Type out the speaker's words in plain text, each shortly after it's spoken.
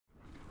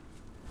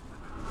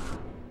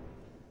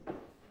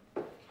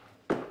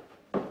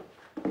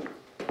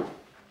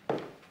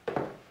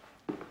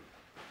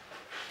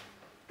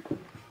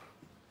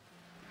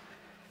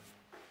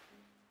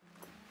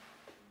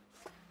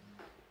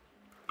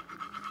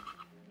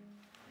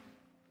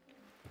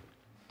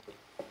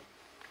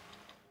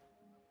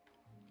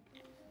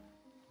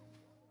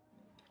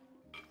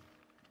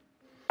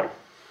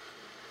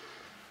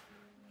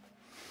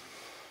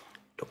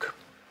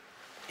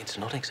It's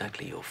not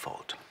exactly your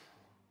fault.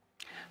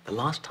 The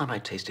last time I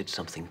tasted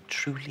something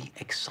truly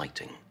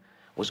exciting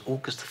was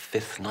August the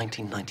 5th,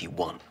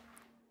 1991.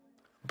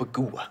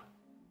 Bagua,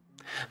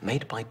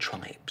 made by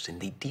tribes in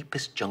the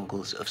deepest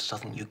jungles of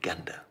southern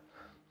Uganda.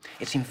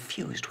 It's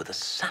infused with a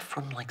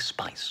saffron-like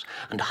spice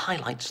and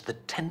highlights the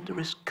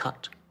tenderest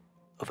cut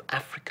of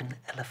African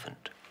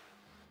elephant.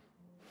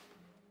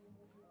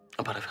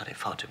 But I've had it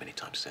far too many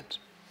times since.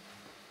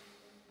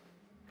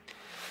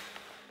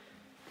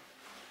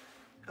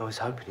 I was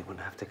hoping you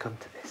wouldn't have to come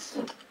to this.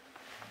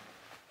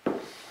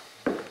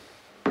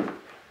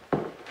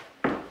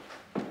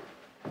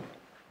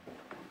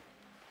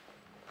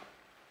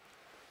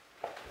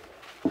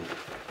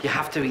 You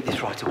have to eat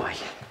this right away.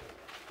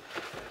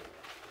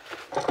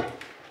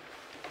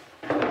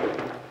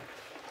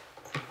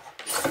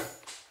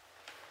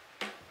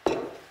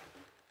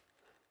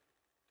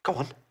 Go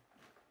on.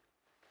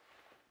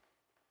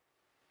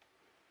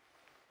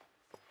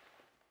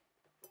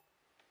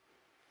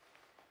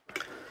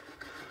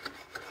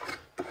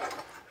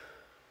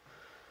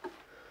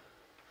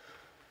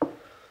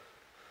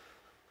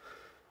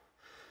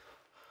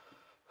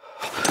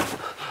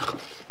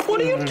 What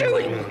are you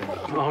doing?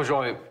 I'm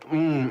sorry.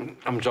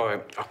 I'm sorry.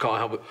 I can't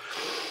help it.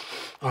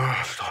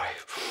 Oh, sorry.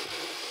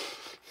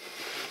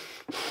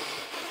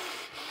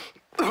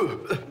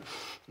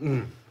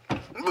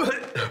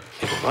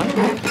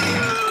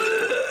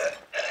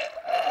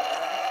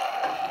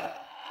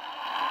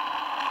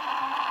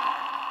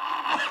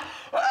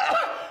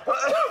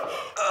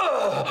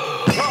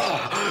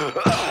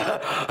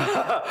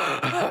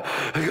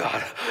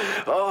 God.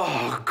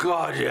 Oh,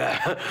 God,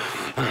 yeah.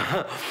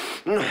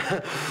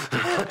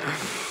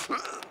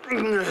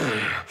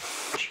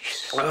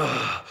 Jesus.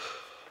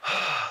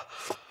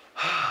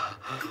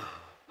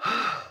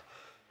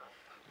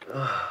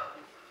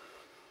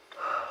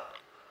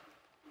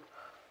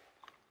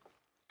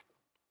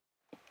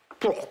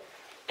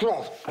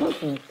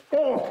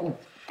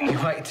 You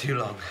waited too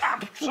long.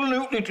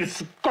 Absolutely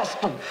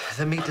disgusting.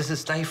 The meat doesn't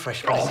stay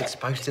fresh when it's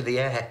exposed to the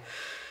air.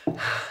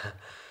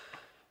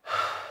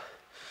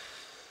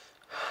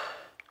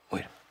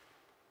 Wait.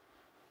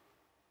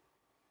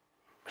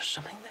 There's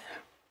something there.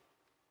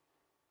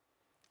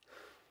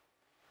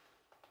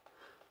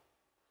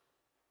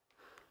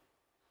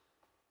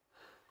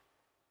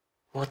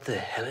 What the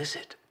hell is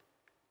it?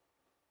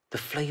 The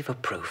flavor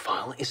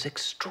profile is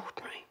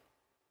extraordinary.